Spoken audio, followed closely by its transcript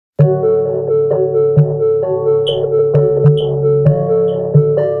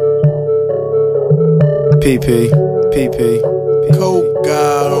PP.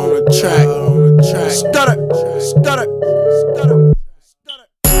 KoGod on the track. Stutter.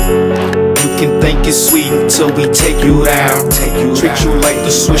 You can think it's sweet until we take you down. Treat you like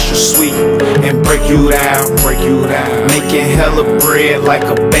the Swisher Sweet and break you down. Making hella bread like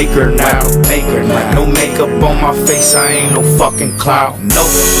a baker now. No makeup on my face, I ain't no fucking clown. No.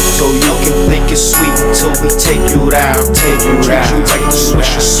 So you can think it's sweet until we take you down. Treat you like the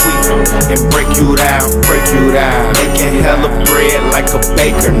Swisher Sweet and break you down. Making hella bread like a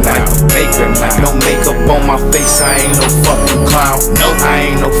baker now. No makeup on my face, I ain't no fucking clown. No, I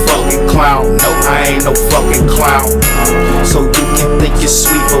ain't no fucking clown. No, I ain't no fucking clown. So you can think it's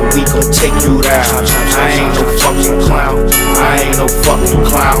sweet, but we gon' take you down. I ain't no fucking clown. I ain't no fucking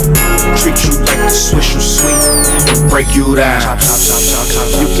clown. Treat you like the Swisher Sweet and break you down.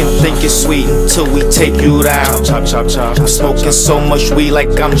 You can think it's sweet until we take you down. I'm smoking so much weed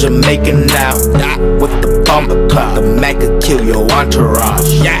like I'm Jamaican now. With the bumper cloud, the Mac could kill your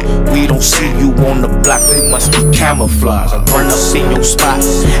entourage. We don't see you on the block, we must be camouflage. I run up in your spot,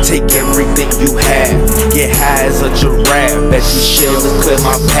 take everything you have. Get high as a giraffe, bet these shells will clear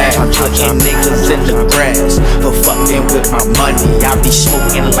my path. Putting niggas in the grass for fucking with my money. I be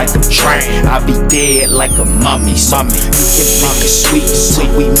smoking like a train, I be dead like a mummy. You can think it's sweet till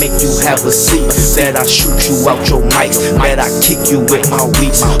we make you have a seat. Bet I shoot you out your mic, bet I kick you with my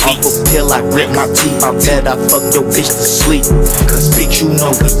weeds. Off a pill, I grit my teeth, I bet I fuck your bitch to sleep. Cause bitch, you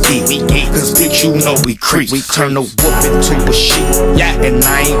know we geek. Cause bitch, you know we creep. We turn a whoop into a sheep. And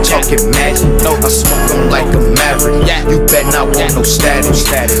I ain't talking magic. No, I smoke them like a maverick. You bet not want no static.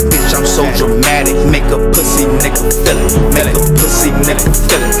 Bitch, I'm so dramatic. Make a pussy nigga feel it. Make a pussy nigga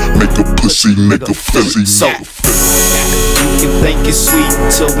feel it. Make a pussy nigga feel it. So you can think it's sweet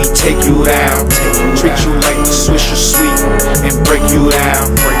until we take you down. Treat you like the Swisher Sweet and break you down.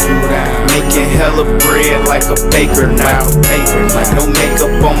 Making hella bread like a baker now. No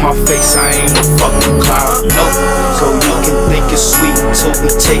makeup on my face, I ain't no fucking clown. No. So you can think it's sweet until we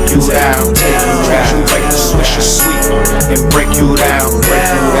take you down. Treat you like the Swisher Sweet and break you down.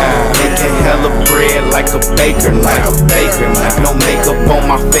 Making hella bread like a baker now. No makeup on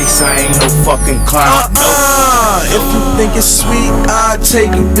my face, I ain't no fucking clown. If you think it's sweet, I'll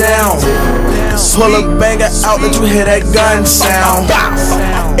take you down. Pull a banger out, let you hear that gun sound.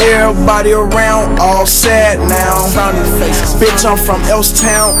 Everybody around, all sad now. Bitch, I'm from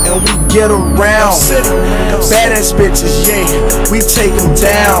Elstown and we get around. Badass bitches, yeah, we take them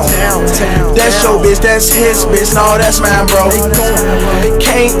down. That's your bitch, that's his bitch, no, that's mine, bro.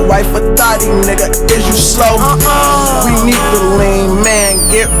 Can't wife a thotty, nigga, is you slow? We need the lean, man,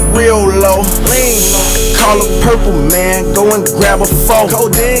 get real low. Call a purple man, go and grab a phone.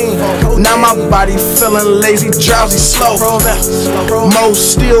 Now my body feeling lazy, drowsy, slow.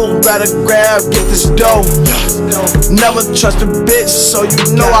 Most still gotta grab, get this dough. Never trust a bitch, so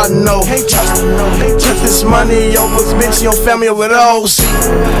you know I know. Put this money over bitch, your family overdose.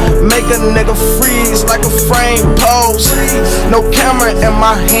 Make a nigga freeze like a frame pose. No camera in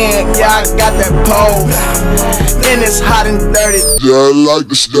my hand, yeah, I got that pole. And it's hot and dirty, yeah, I like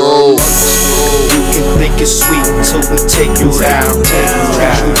the stove. You can think it's sweet until we take you down. Treat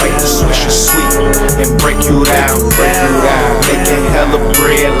you like the Swisher Sweet and break you down. Making hella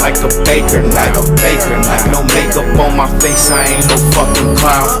bread like a baker now. No makeup on my face, I ain't no fucking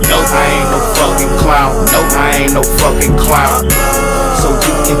clown. No, I ain't no fucking clown. No, I ain't no fucking clown. So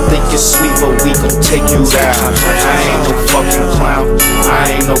you can think it's sweet, but we gon' take you down. I ain't no fucking clown.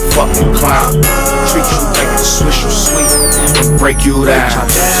 I ain't no fucking clown. Treat you like the Swisher Sweet and break you down.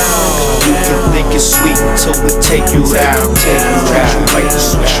 You can think it's sweet until we take you down. Treat you like the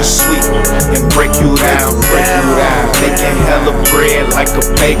Swisher Sweet and break you down. Making hella bread like a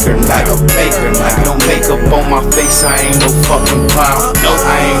baker now. No makeup on my face, I ain't no fucking clown. No,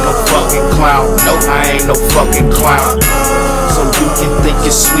 I ain't no fucking clown. No, I ain't no fucking clown. So you can think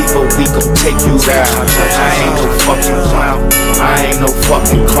it's sweet, but we gon' take you down. I ain't no fucking clown. I ain't no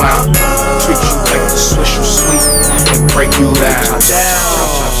fucking clown. Treat you like the Swisher Sweet and break you down.